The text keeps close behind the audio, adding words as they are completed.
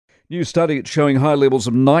New study, it's showing high levels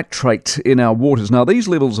of nitrate in our waters. Now, these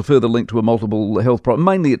levels are further linked to a multiple health problem.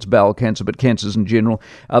 Mainly it's bowel cancer, but cancers in general.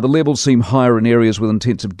 The levels seem higher in areas with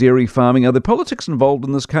intensive dairy farming. Are there politics involved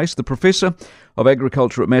in this case? The Professor of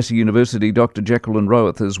Agriculture at Massey University, Dr. Jacqueline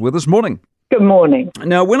Rowarth, is with us. Morning. Good morning.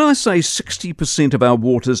 Now, when I say 60% of our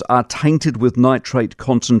waters are tainted with nitrate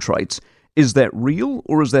concentrates, is that real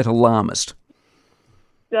or is that alarmist?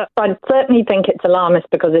 I certainly think it's alarmist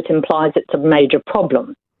because it implies it's a major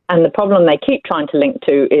problem. And the problem they keep trying to link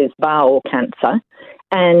to is bowel cancer.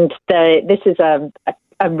 And this is a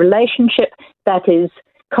relationship that is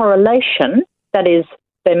correlation. That is,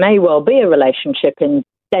 there may well be a relationship in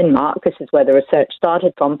Denmark. This is where the research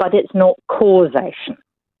started from, but it's not causation.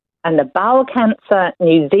 And the Bowel Cancer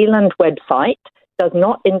New Zealand website does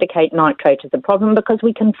not indicate nitrate as a problem because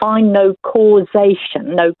we can find no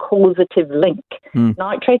causation, no causative link.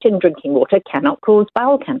 Nitrate in drinking water cannot cause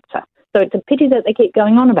bowel cancer. So it's a pity that they keep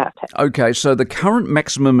going on about it. Okay, so the current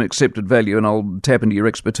maximum accepted value, and I'll tap into your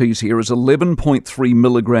expertise here, is 11.3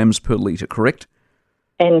 milligrams per litre, correct?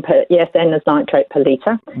 N as nitrate per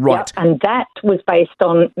litre. Right. Yep. And that was based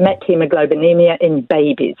on methemoglobinemia in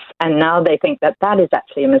babies. And now they think that is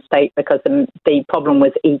actually a mistake because the problem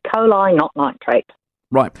was E. coli, not nitrate.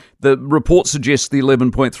 Right. The report suggests the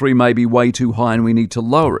 11.3 may be way too high and we need to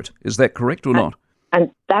lower it. Is that correct or not? And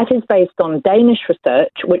that is based on Danish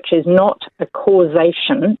research, which is not a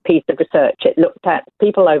causation piece of research. It looked at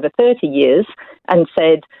people over 30 years and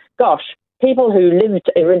said, gosh, people who lived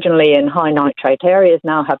originally in high nitrate areas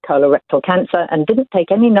now have colorectal cancer and didn't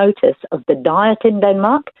take any notice of the diet in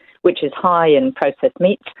Denmark, which is high in processed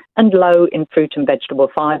meats and low in fruit and vegetable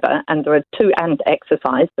fibre. And there are two, and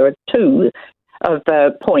exercise, there are two of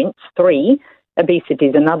points, three. Obesity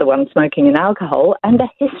is another one, smoking and alcohol, and a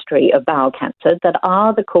history of bowel cancer that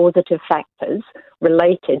are the causative factors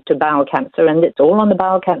related to bowel cancer, and it's all on the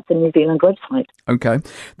Bowel Cancer New Zealand website. Okay.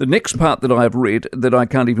 The next part that I have read, that I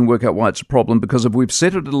can't even work out why it's a problem, because if we've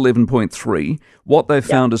set it at 11.3, what they've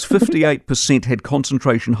found is 58% had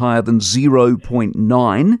concentration higher than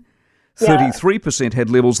 0.9, 33% had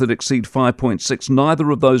levels that exceed 5.6.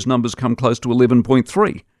 Neither of those numbers come close to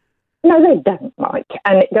 11.3. No, they don't, Mike.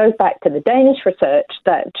 And it goes back to the Danish research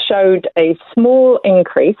that showed a small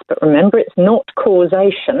increase, but remember, it's not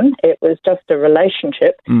causation. It was just a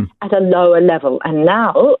relationship at a lower level. And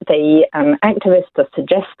now the activists are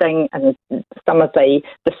suggesting, and some of the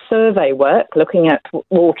survey work looking at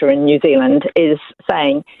water in New Zealand is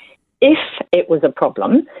saying, if it was a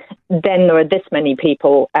problem, then there are this many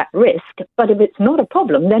people at risk. But if it's not a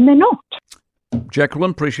problem, then they're not.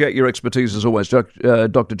 Jacqueline, appreciate your expertise as always.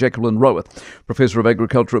 Dr. Jacqueline Rowarth, Professor of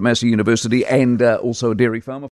Agriculture at Massey University and also a dairy farmer.